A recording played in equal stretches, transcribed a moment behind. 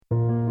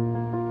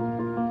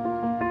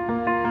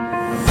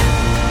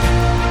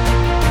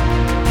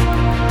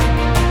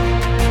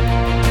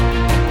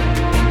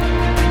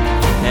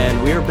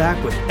are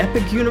back with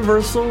Epic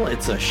Universal.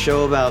 It's a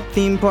show about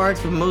theme parks,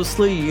 but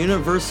mostly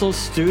Universal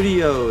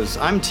Studios.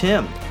 I'm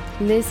Tim.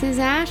 This is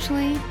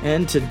Ashley.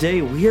 And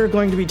today we are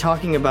going to be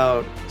talking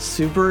about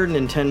Super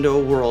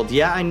Nintendo World.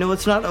 Yeah, I know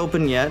it's not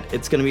open yet.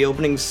 It's going to be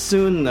opening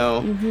soon, though.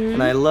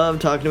 And I love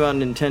talking about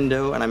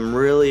Nintendo, and I'm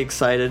really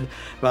excited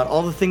about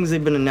all the things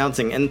they've been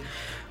announcing. And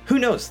who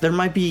knows, there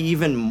might be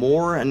even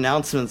more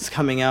announcements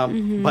coming out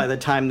by the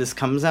time this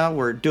comes out.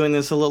 We're doing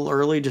this a little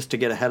early just to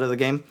get ahead of the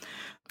game.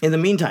 In the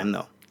meantime,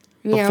 though,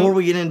 before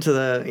we get into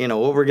the,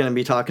 what we're going to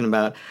be talking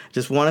about,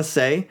 just want to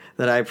say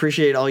that I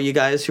appreciate all you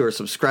guys who are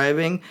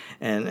subscribing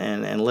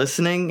and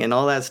listening and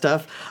all that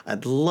stuff.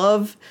 I'd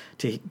love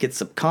to get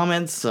some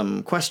comments,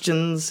 some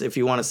questions. If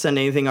you want to send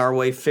anything our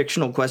way,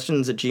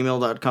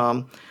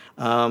 fictionalquestions@gmail.com.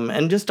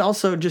 And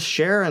just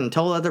share and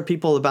tell other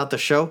people about the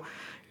show.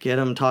 Get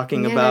them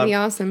talking about... that'd be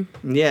awesome.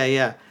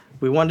 Yeah.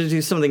 We wanted to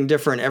do something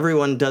different.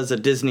 Everyone does a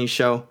Disney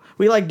show.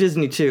 We like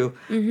Disney too,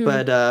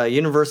 but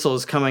Universal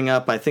is coming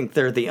up. I think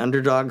they're the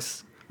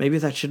underdogs. Maybe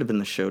that should have been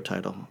the show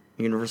title.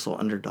 Universal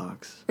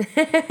Underdogs.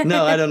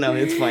 No, I don't know.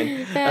 It's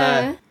fine.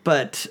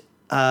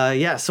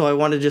 So I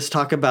want to just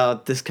talk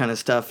about this kind of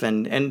stuff.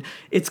 And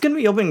it's going to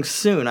be opening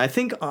soon. I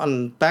think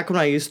back when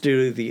I used to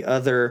do the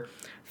other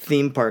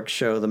theme park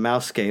show, the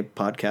Mousescape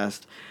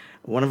podcast,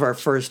 one of our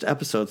first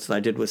episodes that I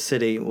did with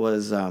City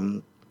was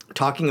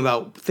talking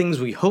about things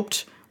we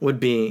hoped would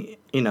be,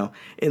 in the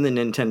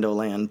Nintendo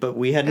land, but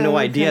we had no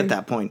idea at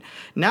that point.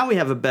 Now we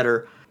have a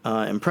better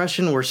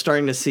impression. We're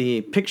starting to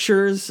see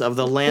pictures of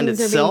the land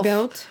itself.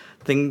 Are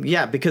being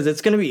built? Because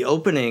it's going to be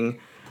opening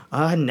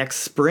next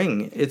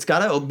spring. It's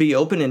got to be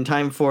open in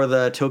time for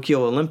the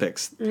Tokyo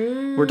Olympics.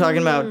 We're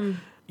talking about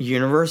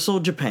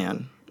Universal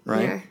Japan,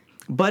 right? Yeah.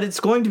 But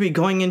it's going to be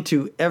going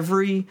into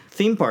every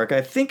theme park,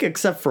 I think,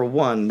 except for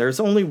one.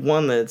 There's only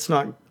one that's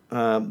not.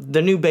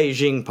 The new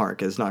Beijing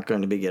park is not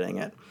going to be getting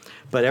it.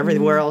 But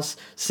everywhere else,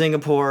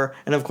 Singapore,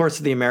 and of course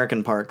the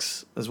American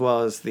parks, as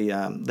well as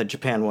the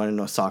Japan one in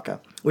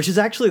Osaka, which is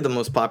actually the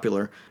most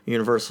popular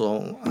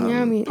Universal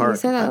park. You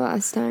said that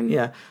last time.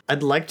 Yeah.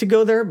 I'd like to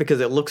go there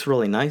because it looks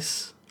really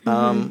nice.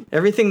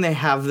 Everything they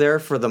have there,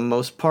 for the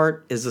most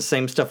part, is the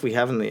same stuff we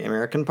have in the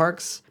American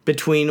parks.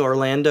 Between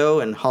Orlando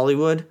and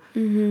Hollywood,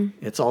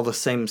 it's all the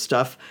same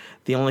stuff.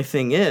 The only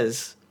thing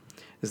is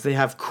they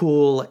have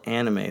cool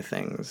anime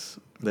things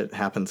that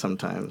happen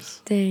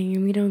sometimes. Dang,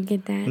 and we don't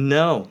get that.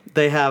 No,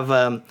 they have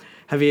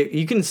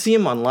you can see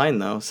them online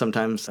though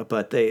sometimes,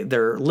 but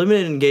they're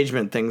limited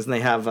engagement things, and they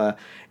have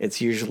it's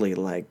usually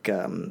like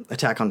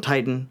Attack on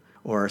Titan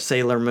or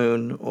Sailor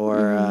Moon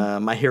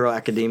or My Hero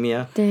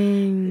Academia.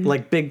 Dang.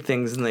 Like big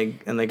things, and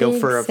they go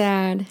for a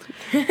sad.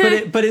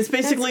 but it's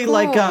basically cool.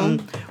 like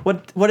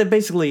what it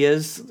basically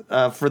is,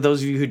 for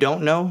those of you who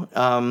don't know,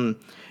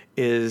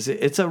 is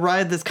it's a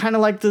ride that's kind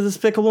of like the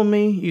Despicable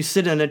Me. You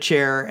sit in a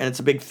chair, and it's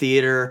a big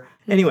theater.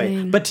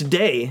 Anyway, but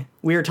today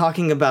we are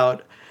talking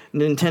about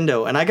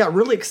Nintendo, and I got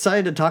really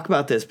excited to talk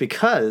about this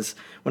because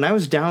when I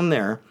was down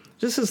there,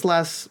 just this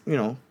last,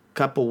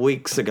 couple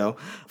weeks ago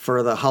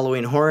for the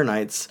Halloween Horror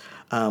Nights,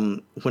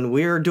 when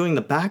we were doing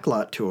the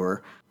backlot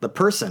tour, the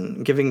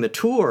person giving the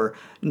tour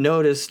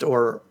noticed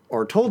or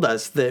told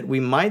us that we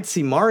might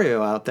see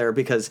Mario out there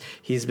because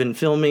he's been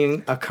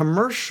filming a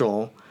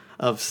commercial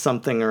of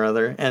something or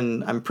other,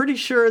 and I'm pretty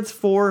sure it's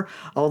for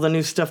all the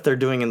new stuff they're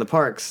doing in the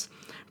parks.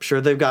 I'm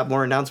sure they've got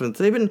more announcements.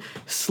 They've been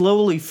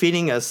slowly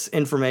feeding us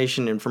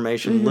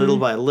information little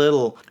by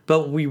little,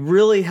 but we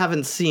really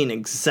haven't seen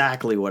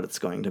exactly what it's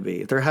going to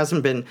be. There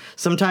hasn't been,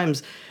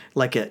 sometimes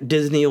like at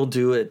Disney will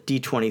do at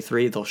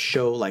D23, they'll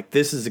show like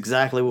this is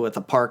exactly what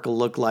the park will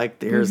look like.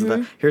 Here's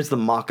the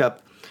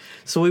mock-up.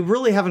 So we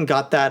really haven't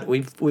got that.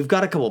 We've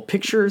got a couple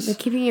pictures. They're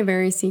keeping it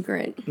very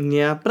secret.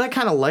 Yeah, but I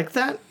kind of like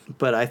that.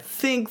 But I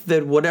think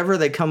that whatever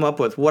they come up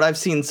with, what I've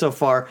seen so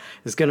far,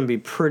 is going to be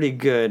pretty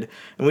good.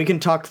 And we can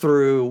talk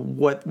through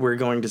what we're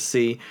going to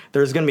see.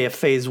 There's going to be a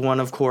phase 1,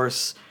 of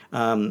course.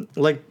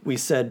 Like we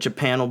said,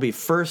 Japan will be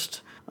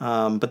first,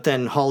 but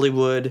then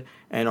Hollywood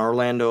and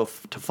Orlando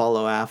to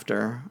follow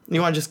after.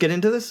 You want to just get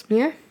into this?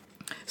 Yeah.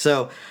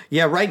 So,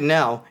 right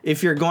now,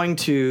 if you're going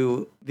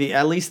to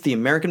at least the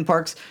American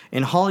parks,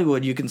 in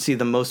Hollywood, you can see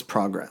the most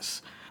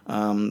progress.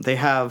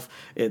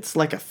 It's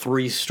like a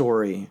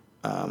 3-story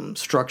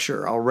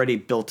structure already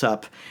built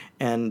up.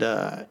 And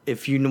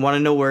if you want to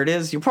know where it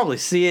is, you'll probably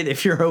see it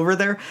if you're over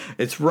there.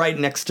 It's right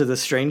next to the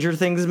Stranger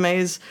Things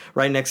maze,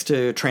 right next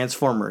to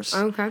Transformers.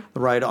 Okay.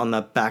 Right on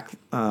the back,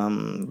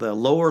 the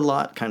lower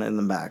lot, kind of in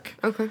the back.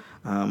 Okay.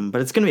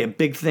 But it's going to be a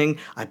big thing.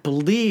 I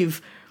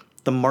believe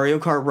the Mario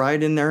Kart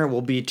ride in there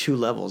will be 2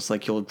 levels.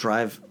 Like you'll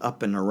drive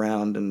up and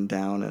around and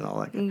down and all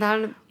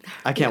that.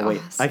 I can't wait.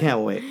 I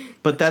can't wait.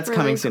 But that's really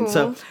coming soon. Cool.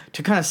 So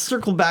to kind of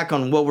circle back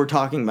on what we're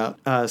talking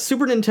about,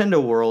 Super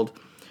Nintendo World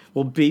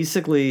will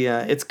basically,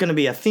 it's going to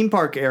be a theme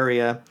park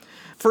area,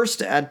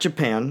 first at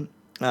Japan,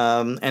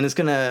 and it's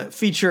going to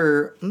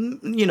feature,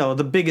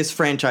 the biggest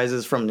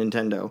franchises from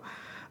Nintendo,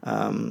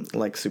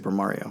 like Super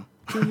Mario.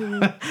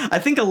 I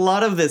think a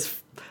lot of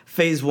this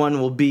phase 1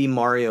 will be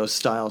Mario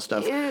style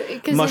stuff.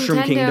 Because Mushroom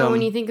Nintendo, Kingdom.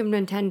 when you think of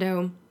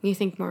Nintendo, you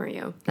think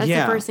Mario. That's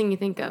Yeah. the first thing you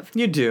think of.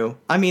 You do.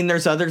 I mean,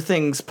 there's other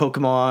things,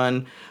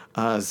 Pokemon,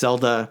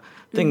 Zelda,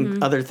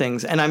 other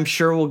things, and I'm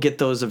sure we'll get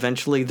those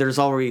eventually. There's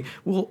already,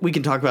 we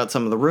can talk about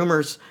some of the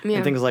rumors Yeah.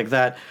 and things like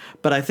that,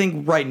 but I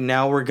think right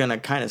now we're going to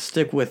kind of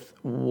stick with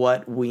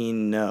what we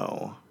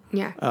know.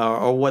 Yeah.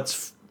 Or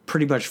what's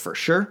pretty much for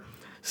sure.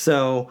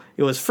 So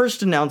it was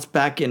first announced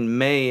back in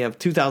May of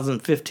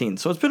 2015,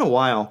 so it's been a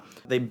while.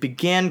 They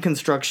began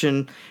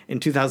construction in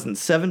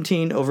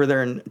 2017 over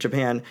there in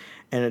Japan,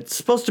 and it's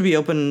supposed to be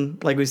open,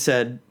 like we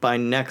said, by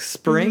next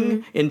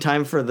spring in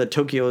time for the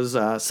Tokyo's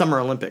Summer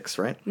Olympics,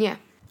 right? Yeah.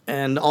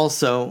 And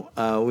also,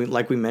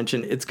 like we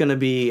mentioned, it's going to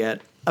be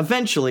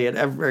eventually at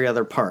every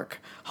other park.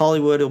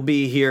 Hollywood will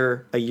be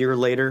here a year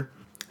later,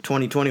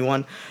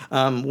 2021.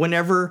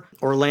 Whenever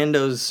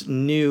Orlando's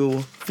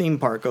new theme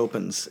park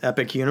opens,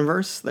 Epic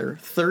Universe, their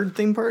third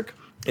theme park,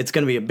 it's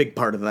going to be a big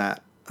part of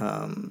that.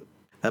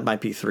 That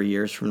might be 3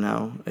 years from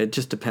now. It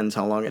just depends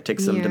how long it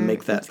takes them to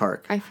make that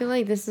park. I feel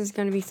like this is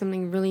going to be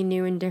something really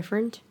new and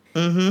different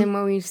than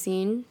what we've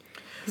seen.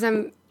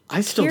 Because I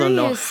still don't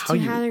know how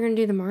they're going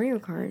to do the Mario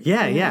Kart.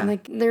 Yeah.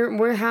 Like,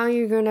 how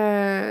you're going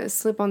to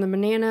slip on the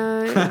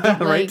banana, and get,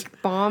 Right.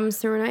 like, bombs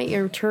thrown at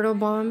you, or turtle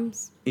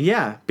bombs.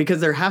 Yeah, because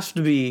there has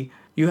to be,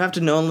 you have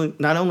to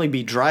not only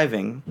be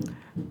driving,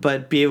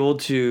 but be able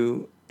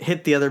to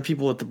hit the other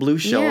people with the blue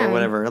shell or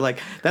whatever. Like,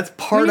 that's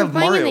part of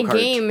Mario Kart. When you're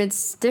playing in the game,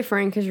 it's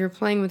different because you're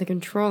playing with a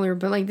controller.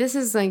 But, like, this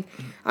is, like,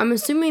 I'm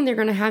assuming they're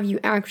going to have you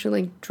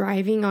actually, like,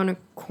 driving on a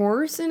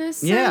course in a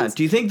sense. Yeah.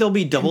 Do you think there'll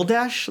be double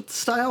dash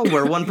style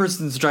where one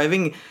person's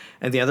driving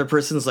and the other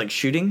person's, like,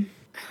 shooting?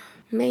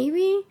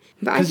 Maybe.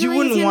 Because you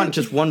wouldn't want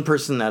just one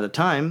person at a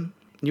time.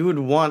 You would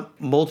want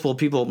multiple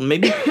people.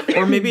 Maybe,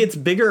 or maybe it's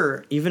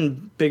bigger,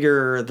 even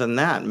bigger than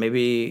that.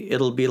 Maybe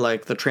it'll be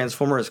like the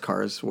Transformers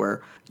cars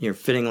where you're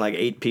fitting like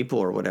 8 people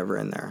or whatever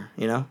in there,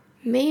 you know?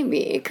 Maybe.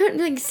 It could,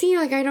 like,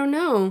 I don't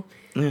know.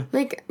 Yeah.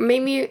 Like,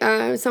 maybe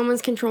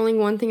someone's controlling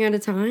one thing at a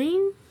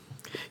time.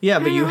 Yeah,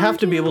 but you have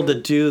to be able to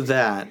do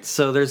that.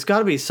 So there's got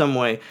to be some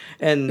way.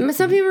 And But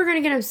some people are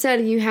going to get upset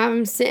if you have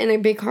them sit in a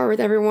big car with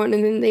everyone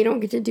and then they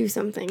don't get to do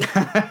something.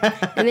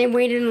 And they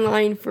waited in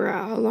line for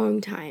a long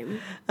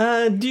time.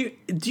 do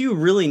you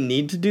really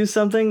need to do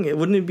something?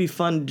 Wouldn't it be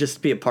fun just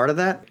to be a part of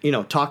that? You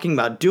know, talking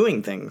about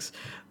doing things.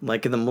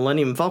 Like in the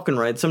Millennium Falcon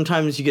ride,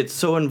 sometimes you get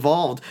so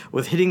involved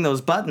with hitting those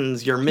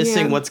buttons, you're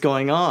missing what's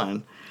going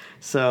on.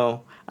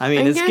 So, I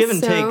mean, it's give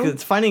and take.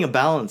 It's finding a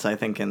balance, I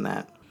think, in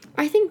that.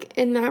 I think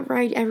in that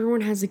ride,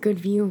 everyone has a good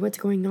view of what's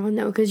going on,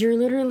 though, because you're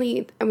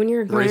literally, when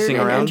you're Racing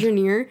an around?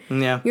 engineer,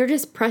 Yeah. you're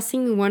just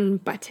pressing one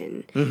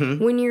button.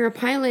 Mm-hmm. When you're a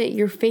pilot,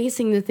 you're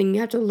facing the thing. You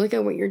have to look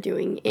at what you're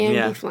doing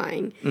and be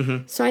flying.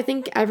 Mm-hmm. So I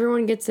think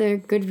everyone gets a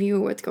good view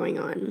of what's going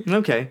on.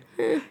 Okay.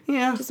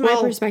 Yeah. Just my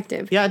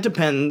perspective. Yeah, it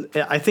depends.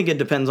 I think it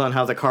depends on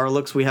how the car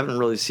looks. We haven't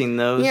really seen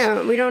those.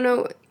 Yeah, we don't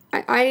know.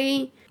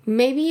 I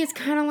maybe it's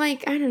kind of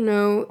like, I don't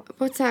know,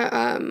 what's that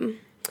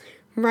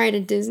ride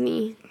at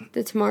Disney?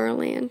 The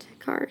Tomorrowland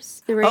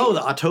cars. The Oh, the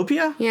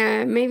Autopia?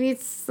 Yeah, maybe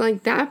it's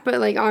like that, but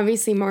like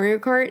obviously Mario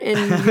Kart and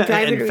you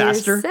drive And it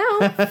faster.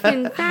 yourself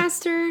and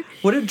faster.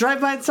 Would it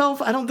drive by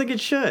itself? I don't think it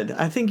should.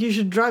 I think you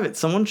should drive it.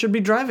 Someone should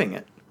be driving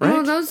it, right?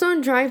 Well, those don't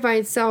drive by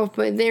itself,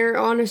 but they're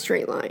on a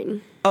straight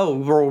line. Oh,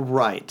 well,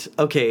 right.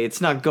 Okay,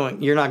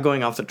 you're not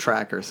going off the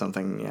track or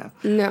something, yeah.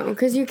 No,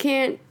 because you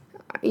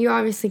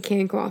obviously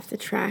can't go off the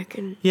track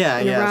and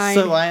ride.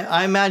 So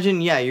I imagine,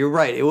 you're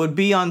right. It would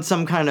be on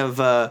some kind of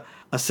a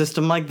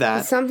system like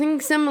that. Something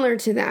similar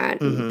to that,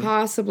 Mm-hmm.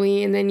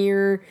 possibly, and then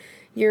you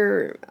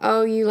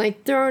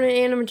like throw in an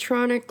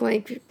animatronic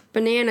like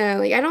banana.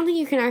 Like, I don't think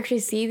you can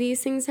actually see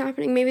these things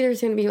happening. Maybe there's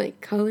gonna be like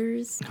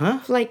colors,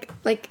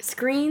 like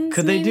screens.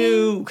 Could maybe?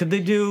 they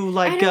do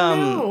like I don't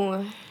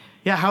know.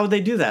 Yeah, how would they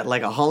do that?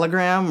 Like a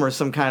hologram or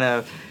some kind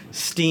of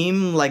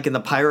steam, like in the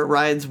pirate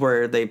rides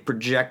where they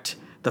project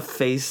the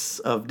face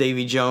of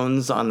Davy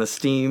Jones on the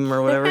steam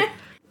or whatever?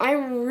 I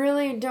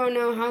really don't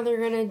know how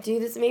they're gonna do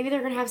this. Maybe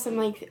they're gonna have some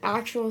like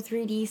actual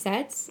 3D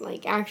sets,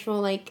 like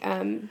actual like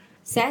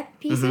set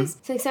pieces.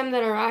 So like some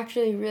that are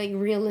actually like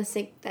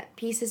realistic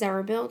pieces that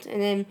were built,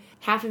 and then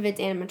half of it's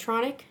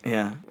animatronic.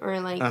 Yeah. Or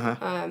like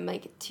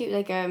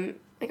like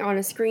on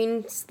a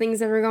screen things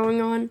that are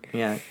going on.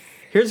 Yeah.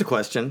 Here's a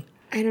question.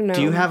 I don't know.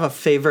 Do you have a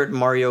favorite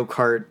Mario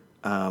Kart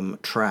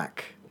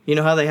track? You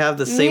know how they have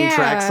the same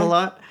tracks a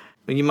lot?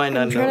 You might not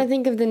know. I'm trying to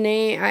think of the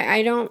name.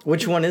 I don't.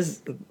 Which one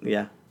is?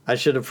 Yeah. I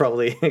should have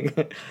probably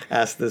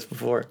asked this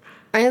before.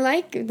 I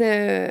like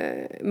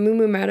the Moo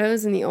Moo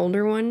Meadows in the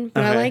older one,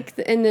 but I like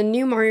in the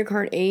new Mario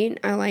Kart 8.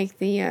 I like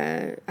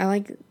the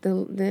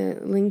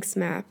Link's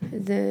map.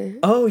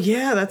 Oh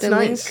yeah, that's the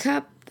nice. Link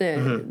Cup,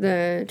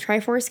 the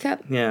Triforce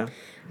Cup. Yeah.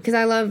 Because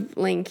I love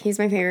Link. He's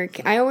my favorite.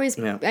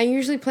 I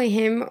usually play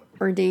him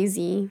or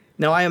Daisy.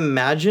 Now I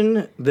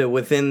imagine that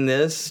within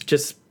this,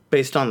 just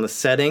based on the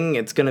setting,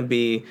 it's going to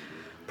be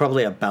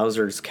probably a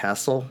Bowser's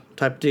Castle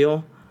type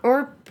deal.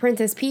 Or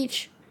Princess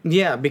Peach.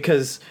 Yeah,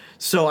 because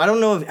so I don't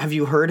know have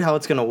you heard how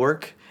it's going to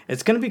work?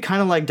 It's going to be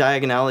kind of like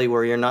Diagon Alley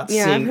where you're not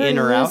Yeah, seeing I've heard in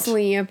or out.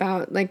 mostly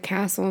about like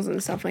castles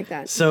and stuff like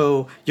that.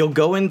 So you'll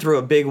go in through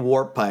a big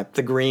warp pipe,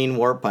 the green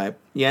warp pipe.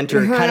 You enter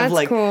kind of that's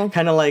like cool.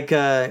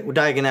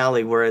 Diagon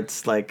Alley, where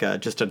it's like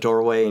just a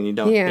doorway, and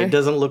it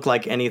doesn't look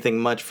like anything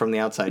much from the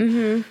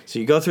outside. So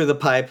you go through the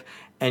pipe,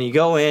 and you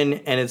go in,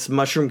 and it's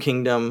Mushroom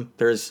Kingdom.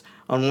 There's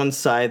on one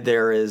side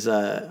there is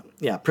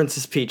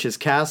Princess Peach's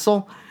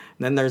castle,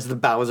 and then there's the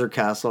Bowser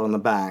castle in the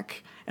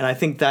back, and I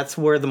think that's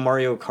where the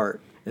Mario Kart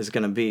is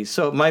going to be.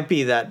 So it might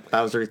be that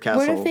Bowser castle.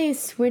 What if they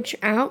switch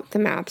out the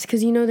maps?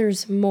 Because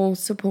there's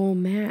multiple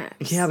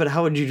maps. Yeah, but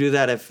how would you do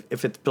that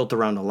if it's built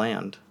around a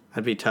land?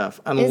 That'd be tough.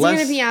 Unless, is it going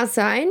to be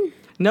outside?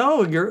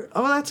 No,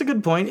 that's a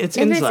good point. It's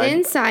if inside. If it's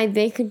inside,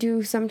 they could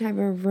do some type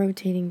of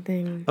rotating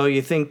thing. Oh,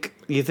 you think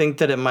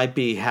that it might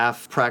be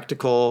half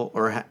practical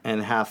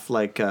and half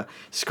like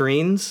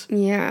screens?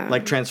 Yeah.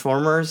 Like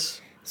Transformers?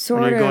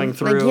 Sort when you're of. going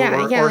through, like,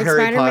 or like Harry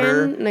Spider-Man,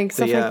 Potter, like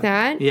stuff like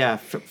that. Yeah,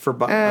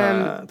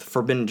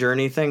 Forbidden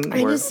Journey thing.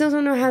 I just still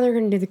don't know how they're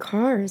going to do the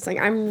cars. Like,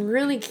 I'm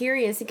really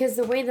curious because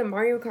the way the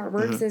Mario Kart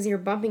works is you're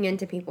bumping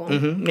into people.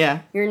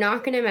 Yeah. You're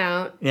knocking them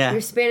out. Yeah.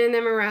 You're spinning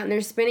them around. They're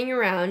spinning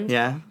around.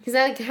 Yeah. Because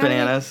I like how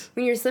bananas.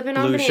 when you're slipping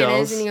on Blue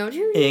bananas shells, and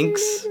you go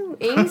inks.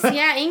 Inks,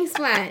 yeah, ink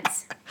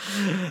splats.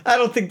 I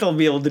don't think they'll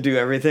be able to do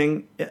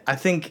everything. I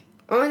think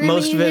and then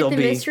most when of you it'll get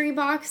the be mystery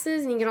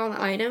boxes and you get all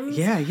the items.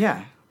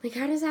 Yeah. Like,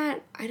 how does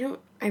that?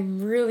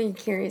 I'm really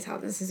curious how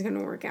this is going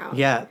to work out.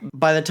 Yeah,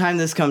 by the time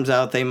this comes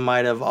out, they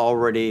might have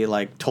already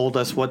like told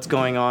us what's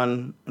going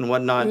on and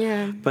whatnot.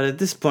 Yeah. But at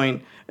this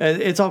point,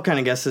 it's all kind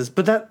of guesses.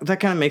 But that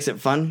kind of makes it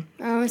fun.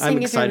 I was I'm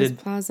thinking excited. if it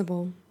was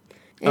plausible.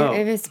 Oh.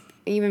 If it's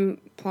even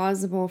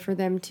plausible for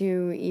them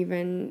to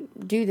even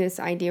do this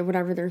idea,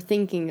 whatever they're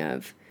thinking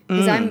of.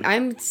 Because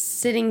I'm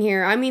sitting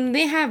here. I mean,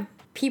 they have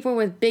people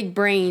with big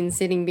brains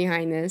sitting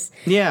behind this.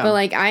 Yeah. But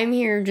like, I'm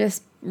here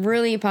just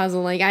really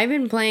puzzled. Like, I've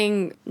been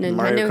playing Nintendo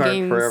Mario Kart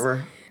games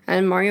forever.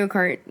 and Mario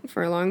Kart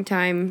for a long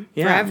time,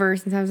 forever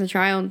since I was a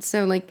child.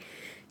 So like,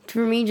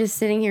 for me, just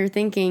sitting here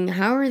thinking,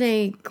 how are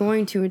they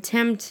going to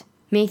attempt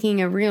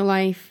making a real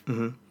life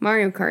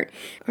Mario Kart?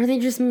 Are they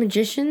just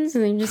magicians?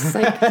 And they just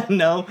like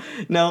No,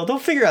 they'll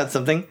figure out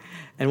something,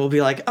 and we'll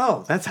be like,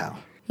 oh, that's how.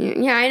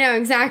 Yeah, I know,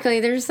 exactly.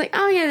 They're just like,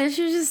 oh yeah, this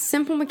is just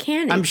simple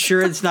mechanics. I'm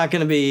sure it's not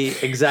going to be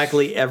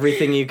exactly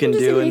everything you can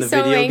do in the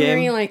video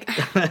game. Like,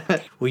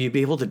 will you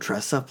be able to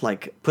dress up,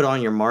 like put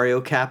on your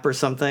Mario cap or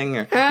something?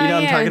 Or, Oh, you know what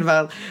I'm yeah. talking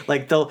about?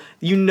 Like they're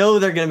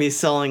going to be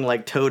selling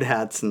like Toad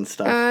hats and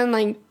stuff.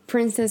 like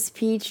Princess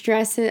Peach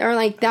dresses, or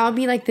like that'll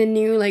be like the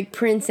new like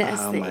princess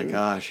Oh thing. my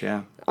gosh,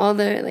 yeah. All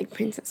the like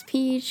Princess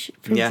Peach,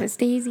 Princess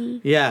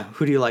Daisy. Yeah,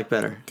 who do you like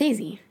better?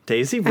 Daisy.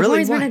 Daisy? I've Really?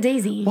 always Why? been a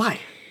Daisy. Why?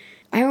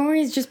 I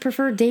always just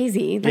prefer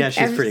Daisy. Like, Yeah,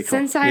 she's pretty cool.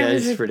 Since I Yeah,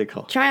 was she's a pretty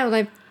cool.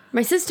 child,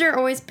 my sister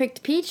always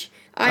picked Peach.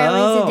 I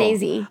always did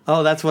Daisy.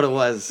 Oh, that's what it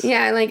was.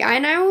 Yeah, like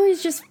and I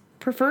always just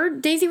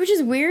preferred Daisy, which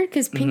is weird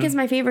because pink is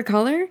my favorite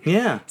color.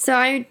 Yeah. So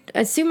I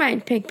assume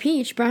I'd pick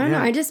Peach, but I don't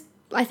Yeah. know.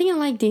 I think I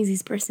like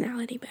Daisy's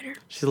personality better.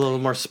 She's a little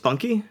more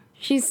spunky.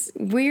 She's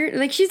weird.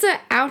 Like, she's an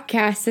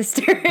outcast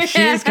sister.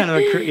 She is kind of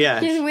a yeah.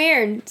 She's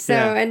weird. So,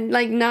 Yeah. and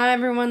like, not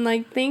everyone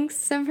like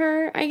thinks of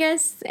her, I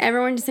guess.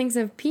 Everyone just thinks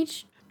of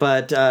Peach.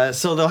 But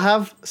so they'll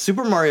have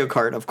Super Mario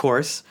Kart, of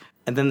course,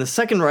 and then the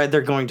second ride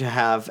they're going to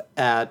have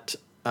at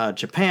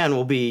Japan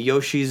will be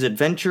Yoshi's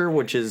Adventure,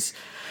 which is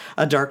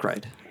a dark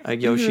ride, a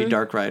Yoshi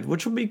dark ride,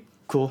 which will be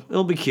cool.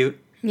 It'll be cute.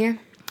 Yeah.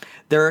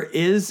 There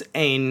is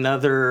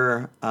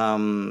another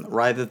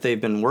ride that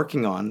they've been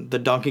working on, the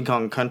Donkey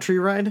Kong Country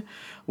ride,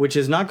 which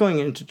is not going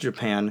into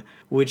Japan,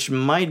 which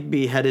might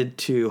be headed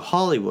to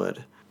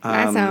Hollywood.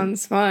 That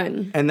sounds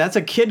fun. And that's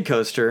a kid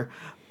coaster,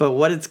 but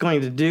what it's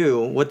going to do,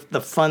 what the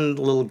fun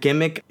little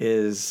gimmick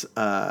is,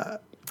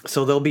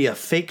 so there'll be a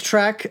fake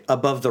track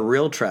above the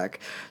real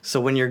track.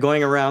 So when you're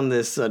going around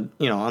this,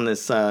 on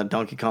this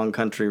Donkey Kong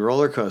Country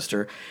roller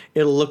coaster,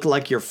 it'll look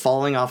like you're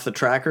falling off the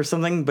track or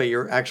something, but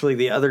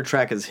the other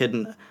track is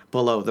hidden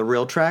below the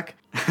real track.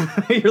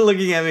 You're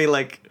looking at me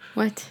like...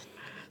 What?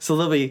 So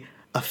there'll be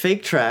a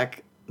fake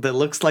track that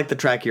looks like the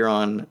track you're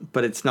on,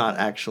 but it's not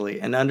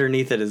actually. And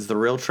underneath it is the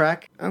real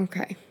track.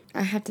 Okay.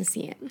 I have to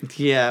see it.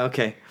 Yeah,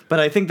 okay. But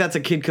I think that's a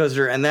kid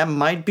coaster, and that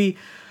might be...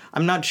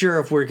 I'm not sure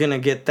if we're going to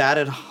get that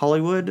at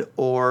Hollywood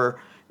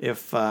or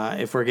if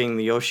we're getting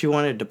the Yoshi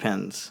one. It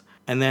depends.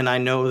 And then I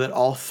know that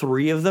all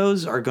three of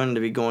those are going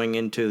to be going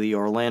into the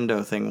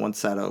Orlando thing once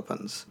that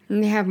opens.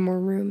 And they have more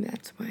room,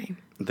 that's why.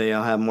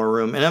 They'll have more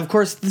room. And of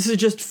course, this is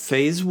just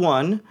phase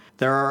one.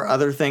 There are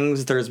other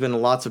things. There's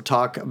been lots of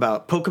talk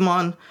about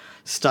Pokemon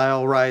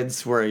style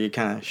rides where you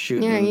kind of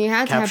shoot and you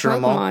have to have capture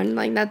them all. Pokemon.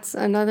 Like, that's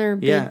another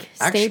big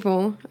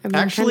staple of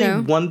Actually,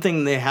 Nintendo. one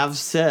thing they have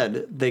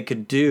said they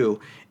could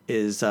do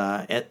is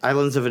at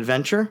Islands of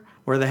Adventure,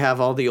 where they have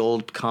all the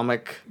old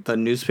the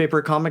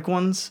newspaper comic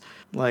ones.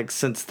 Like,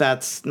 since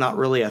that's not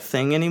really a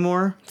thing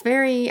anymore. It's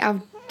very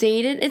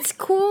outdated. It's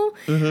cool.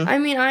 I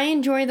mean, I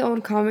enjoy the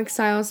old comic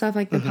style stuff,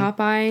 like the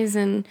Popeyes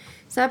and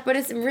stuff, but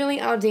it's really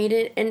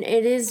outdated, and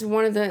it is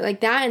one of the, like,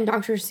 that and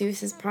Dr.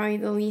 Seuss is probably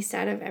the least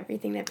out of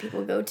everything that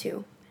people go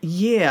to.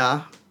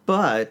 Yeah,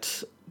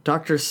 but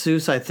Dr.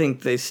 Seuss, I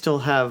think they still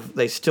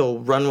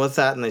run with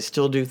that, and they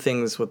still do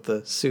things with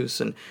the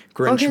Seuss and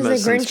Grinchmas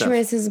because and stuff. the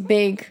Grinchmas is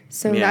big,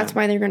 so that's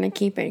why they're going to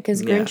keep it,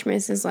 because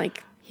Grinchmas is,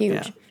 like, huge.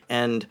 Yeah.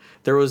 And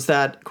there was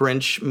that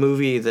Grinch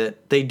movie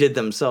that they did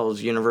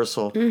themselves.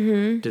 Universal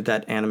did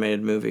that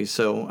animated movie,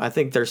 so I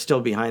think they're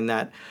still behind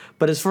that.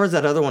 But as far as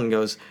that other one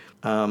goes,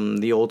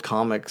 the old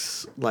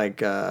comics, like,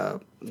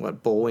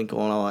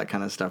 Bullwinkle and all that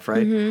kind of stuff,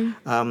 right?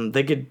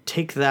 They could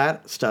take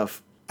that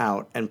stuff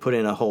out and put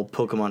in a whole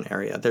Pokemon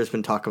area. There's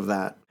been talk of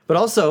that. But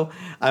also,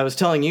 I was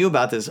telling you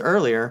about this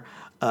earlier,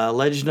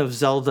 Legend of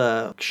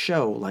Zelda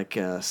show, like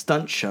a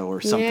stunt show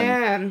or something.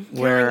 Yeah,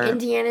 where, like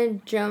Indiana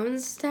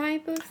Jones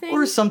type of thing?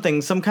 Or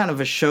something, some kind of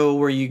a show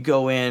where you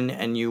go in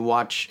and you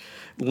watch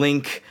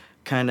Link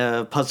kind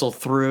of puzzle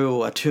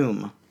through a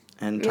tomb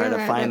and try to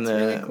find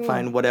really cool.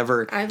 Find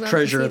whatever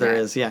treasure there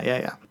is.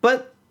 Yeah.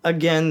 But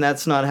again,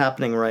 that's not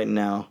happening right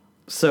now.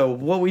 So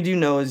what we do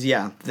know is,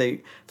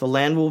 the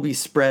land will be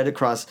spread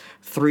across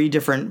 3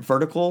 different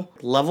vertical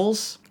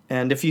levels.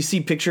 And if you see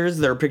pictures,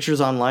 there are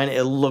pictures online,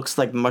 it looks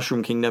like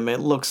Mushroom Kingdom. It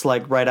looks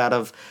like right out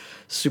of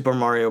Super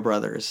Mario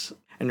Brothers.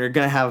 And you're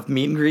going to have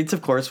meet and greets,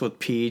 of course, with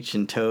Peach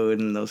and Toad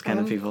and those kind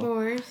of people. Of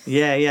course.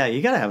 Yeah,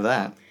 you got to have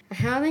that.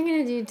 How are they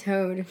going to do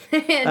Toad?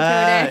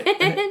 They're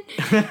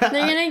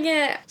going to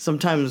get...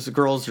 Sometimes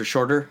girls are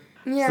shorter.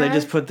 Yeah. So they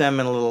just put them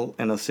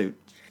in a suit.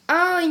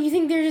 Oh, you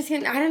think they're just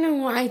going to... I don't know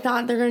why I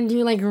thought they're going to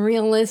do, like,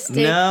 realistic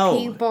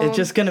people. No, it's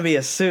just going to be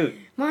a suit.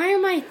 Why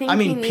am I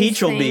thinking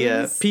Peach will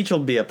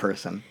be a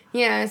person.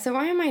 Yeah, so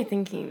why am I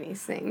thinking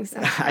these things?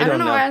 I don't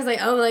know why I was like,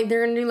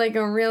 they're going to do, like,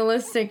 a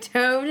realistic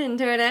Toad and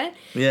Toadette.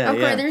 Yeah, Of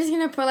course, they're just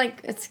going to put,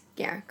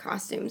 like,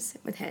 costumes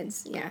with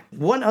heads, yeah.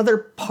 One other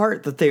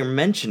part that they are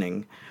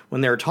mentioning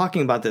when they were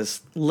talking about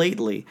this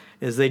lately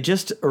is they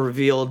just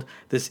revealed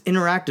this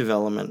interactive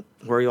element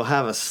where you'll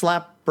have a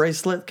slap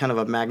bracelet, kind of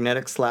a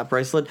magnetic slap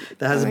bracelet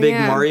that has a big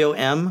Mario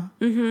M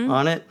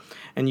on it.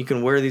 And you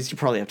can wear these. You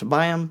probably have to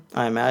buy them,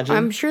 I imagine.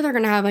 I'm sure they're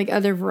going to have, like,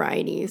 other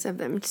varieties of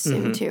them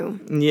soon, too.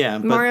 Yeah.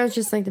 Mario's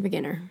just, like, the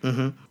beginner.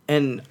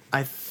 And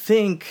I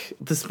think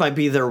this might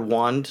be their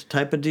wand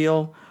type of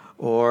deal.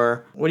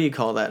 Or what do you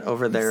call that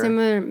over there?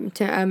 Similar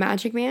to a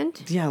magic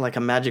band? Yeah, like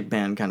a magic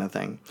band kind of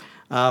thing.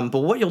 But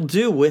what you'll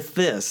do with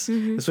this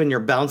is when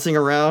you're bouncing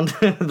around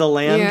the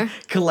land,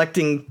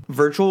 collecting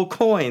virtual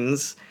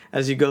coins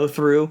as you go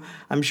through,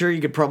 I'm sure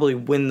you could probably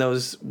win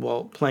those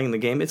while playing the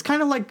game. It's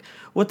kind of like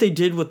what they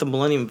did with the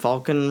Millennium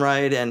Falcon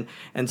ride and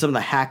some of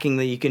the hacking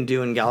that you can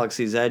do in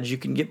Galaxy's Edge. You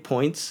can get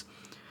points.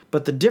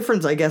 But the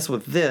difference, I guess,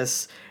 with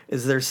this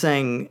is they're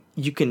saying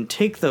you can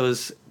take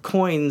those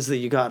coins that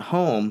you got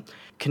home,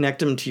 connect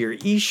them to your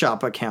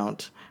eShop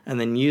account, and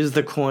then use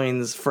the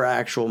coins for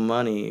actual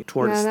money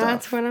towards stuff.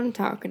 That's what I'm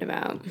talking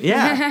about.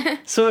 Yeah.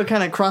 So it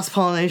kind of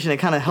cross-pollination. It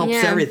kind of helps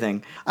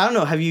everything. I don't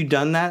know. Have you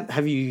done that?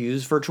 Have you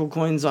used virtual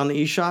coins on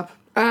the eShop?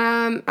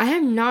 I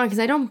have not, because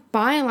I don't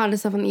buy a lot of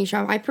stuff on the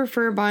eShop. I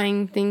prefer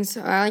buying things.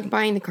 I like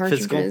buying the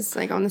cartridges,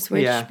 physical? Like on the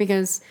Switch,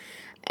 because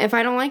if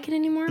I don't like it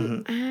anymore,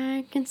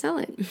 I can sell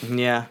it.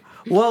 Yeah.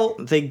 Well,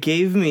 they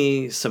gave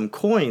me some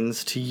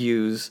coins to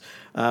use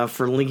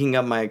for linking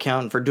up my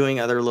account and for doing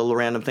other little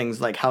random things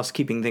like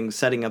housekeeping things,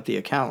 setting up the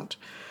account.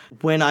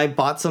 When I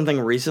bought something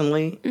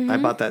recently, I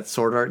bought that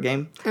Sword Art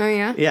game. Oh,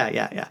 yeah?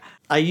 Yeah.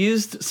 I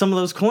used some of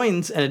those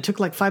coins, and it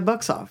took like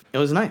 $5 off. It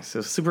was nice. It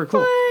was super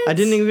cool. What? I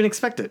didn't even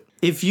expect it.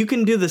 If you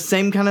can do the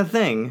same kind of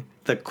thing,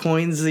 the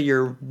coins that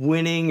you're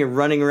winning, you're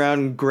running around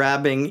and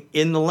grabbing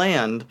in the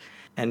land,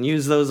 and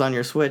use those on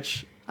your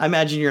Switch, I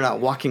imagine you're not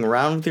walking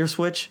around with your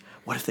Switch.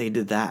 What if they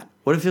did that?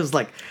 What if it was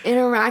like...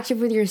 interactive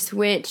with your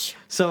Switch.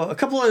 So a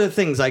couple other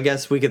things I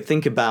guess we could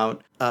think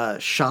about.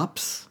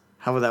 Shops.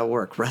 How would that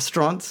work?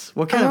 Restaurants?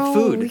 What kind of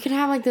food? We could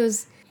have like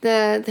those...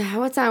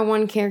 what's that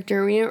one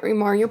character?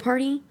 Mario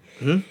Party?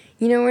 You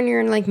know when you're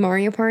in like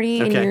Mario Party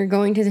and you're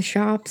going to the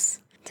shops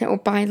to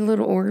buy the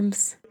little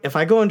orbs? If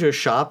I go into a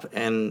shop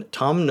and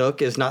Tom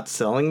Nook is not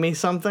selling me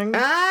something...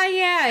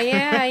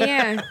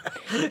 yeah.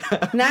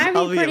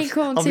 That'd be pretty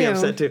cool, too. I'll be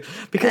upset, too.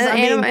 Because,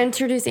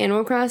 introduce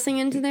Animal Crossing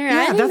into there?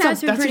 Yeah, I think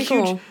that's pretty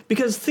huge, cool.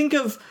 Because think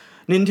of...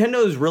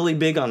 Nintendo is really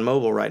big on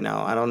mobile right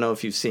now. I don't know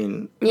if you've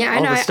seen all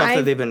the stuff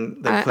that they've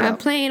put out. I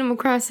play Animal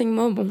Crossing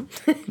mobile.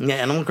 Yeah,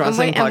 Animal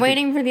Crossing. I'm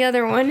waiting for the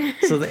other one.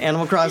 So the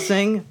Animal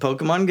Crossing,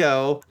 Pokemon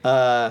Go,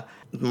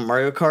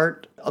 Mario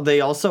Kart.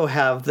 They also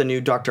have the new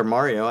Dr.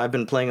 Mario. I've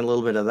been playing a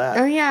little bit of that.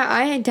 Oh, yeah.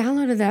 I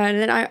downloaded that.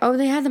 And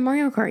they had the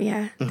Mario Kart,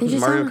 yeah.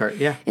 Mario Kart,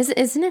 yeah.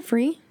 Isn't it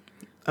free?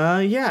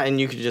 Yeah, and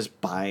you could just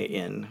buy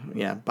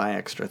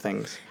extra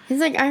things. It's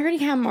like, I already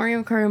have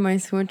Mario Kart on my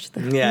Switch,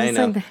 though. Yeah, I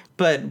know. Like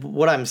but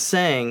what I'm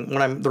saying,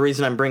 the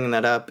reason I'm bringing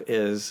that up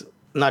is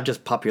not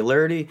just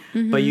popularity,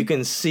 but you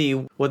can see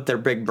what their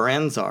big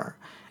brands are.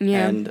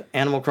 Yeah. And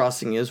Animal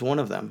Crossing is one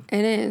of them.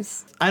 It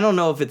is. I don't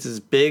know if it's as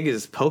big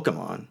as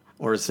Pokemon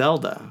or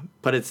Zelda,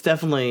 but it's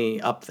definitely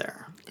up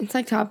there. It's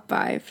like top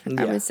 5,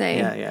 I would say.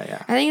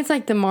 Yeah. I think it's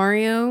like the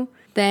Mario,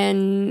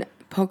 then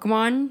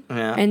Pokemon,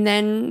 and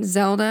then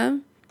Zelda.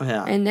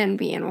 Yeah. and then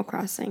be Animal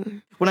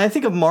Crossing. When I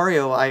think of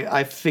Mario,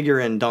 I figure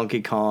in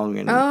Donkey Kong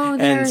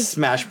and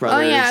Smash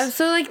Brothers. Oh yeah,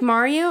 so like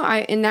Mario,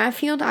 in that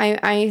field,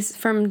 I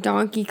from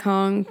Donkey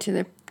Kong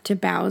to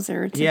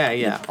Bowser to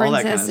the princesses all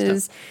that kind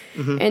of stuff.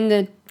 and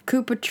the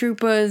Koopa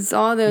Troopas,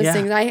 all those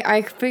things.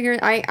 I figure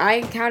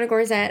I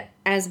categorize that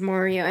as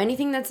Mario.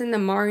 Anything that's in the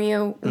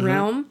Mario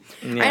realm.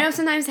 Yeah. I know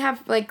sometimes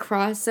have like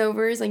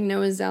crossovers, like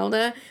Noah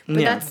Zelda, but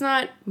that's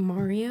not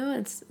Mario.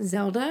 It's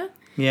Zelda.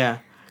 Yeah.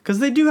 Because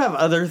they do have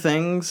other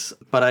things,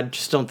 but I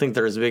just don't think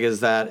they're as big as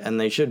that, and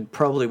they should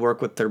probably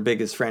work with their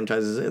biggest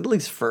franchises at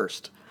least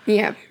first.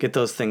 Yeah. Get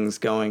those things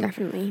going.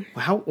 Definitely.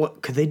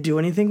 What could they do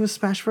anything with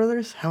Smash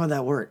Brothers? How would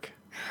that work?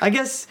 I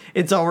guess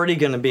it's already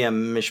going to be a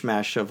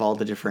mishmash of all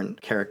the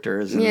different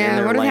characters. And yeah,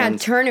 their what if they had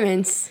lands.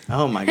 Tournaments?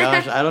 Oh my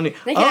gosh, I don't need...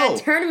 They could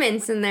have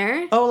tournaments in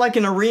there. Oh, like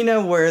an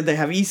arena where they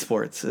have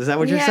esports. Is that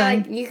what you're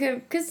saying? Yeah, you could...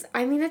 Because,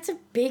 I mean, that's a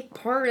big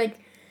part. Like,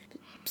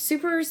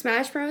 Super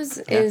Smash Bros.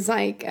 Is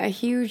like a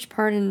huge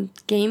part in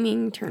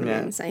gaming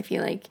tournaments, I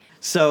feel like.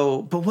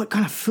 So, but what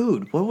kind of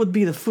food? What would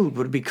be the food?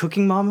 Would it be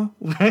Cooking Mama?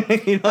 Oh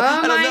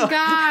my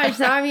gosh,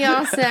 that'd be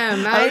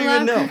awesome.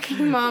 I love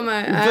Cooking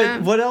Mama.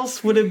 But what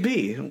else would it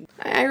be?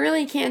 I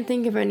really can't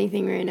think of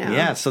anything right now.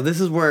 Yeah, so this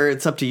is where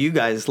it's up to you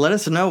guys. Let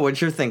us know what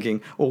you're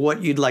thinking or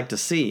what you'd like to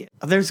see.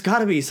 There's got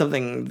to be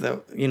something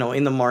that,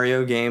 in the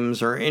Mario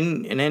games or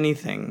in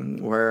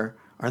anything where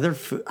are there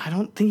food? I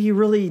don't think he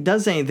really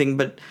does anything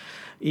but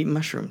eat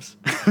mushrooms.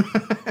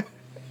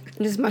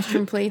 Just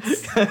mushroom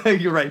plates.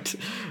 You're right.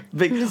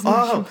 Big.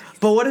 But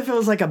what if it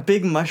was like a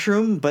big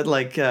mushroom, but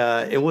like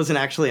it wasn't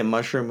actually a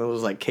mushroom? It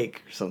was like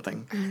cake or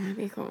something. Oh, that'd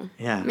be cool.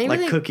 Yeah, maybe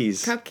like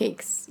cookies,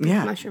 cupcakes. With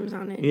mushrooms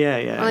on it.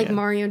 Yeah. Or like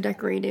Mario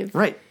decorative.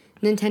 Right.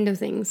 Nintendo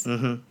things.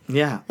 Mm-hmm.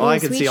 Yeah. Oh, I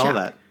could see all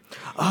that.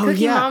 Oh,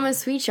 Cookie Mama's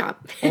Sweet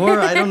Shop. Or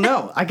I don't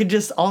know. I could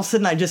just all of a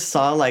sudden I just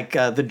saw like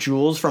the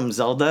jewels from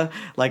Zelda,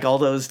 like all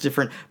those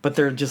different, but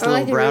they're just little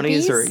like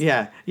brownies rupees?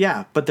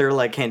 or but they're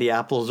like candy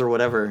apples or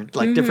whatever,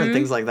 like different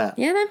things like that.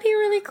 Yeah, that'd be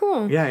really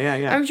cool.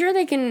 Yeah. I'm sure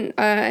they can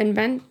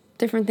invent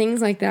different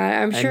things like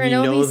that. I'm sure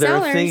it'll be they're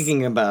sellers.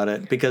 thinking about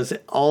it because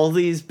all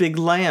these big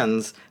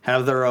lands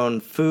have their own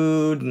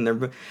food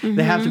and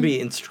they have to be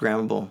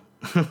Instagrammable.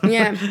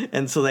 Yeah.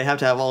 And so they have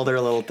to have all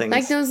their little things.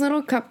 Like those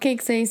little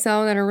cupcakes they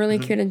sell that are really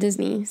cute at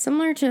Disney.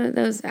 Similar to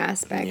those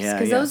aspects.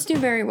 Because those do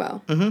very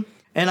well. Mm-hmm.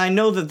 And I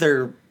know that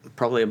there are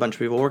probably a bunch of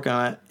people working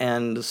on it.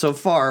 And so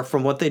far,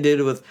 from what they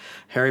did with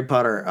Harry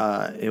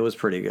Potter, it was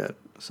pretty good.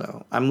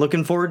 So I'm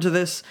looking forward to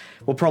this.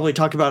 We'll probably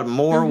talk about it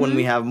more when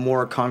we have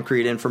more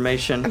concrete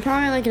information.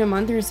 Probably like in a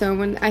month or so.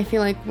 When I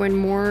feel like when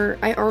more,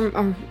 or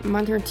a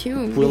month or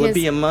two. Will it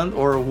be a month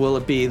or will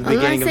it be the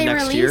beginning of next year?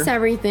 Unless they release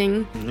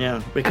everything.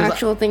 Yeah, because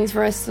actual things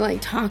for us to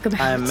like talk about.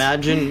 I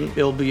imagine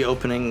it'll be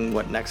opening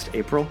next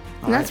April.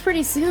 That's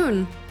pretty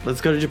soon.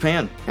 Let's go to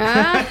Japan.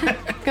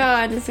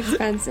 God, it's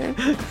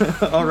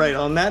expensive. All right,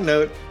 on that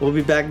note, we'll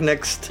be back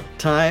next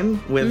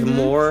time with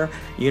more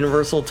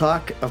Universal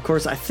talk. Of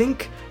course, I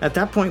think at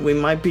that point we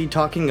might be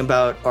talking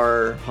about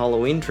our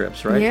Halloween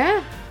trips, right?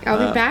 Yeah.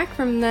 I'll be back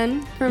from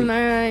then.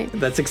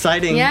 That's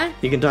exciting. Yeah.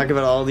 You can talk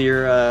about all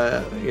your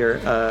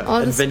all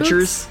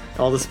adventures,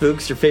 all the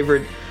spooks, your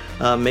favorite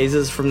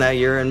mazes from that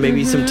year, and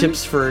maybe some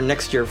tips for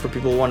next year for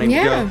people wanting to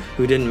go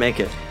who didn't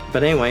make it.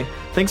 But anyway,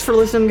 thanks for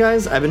listening,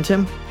 guys. I've been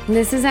Tim.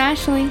 This is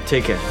Ashley.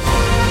 Take care.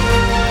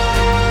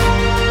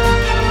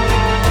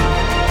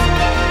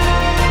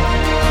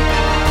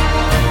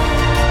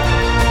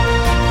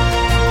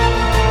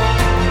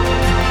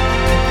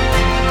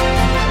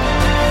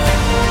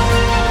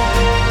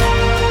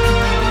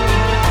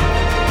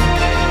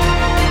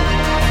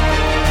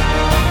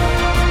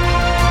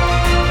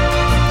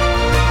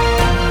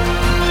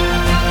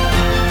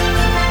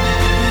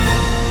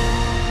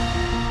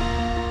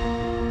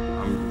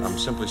 I'm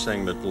simply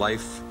saying that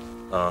life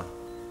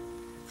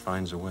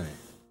finds a way.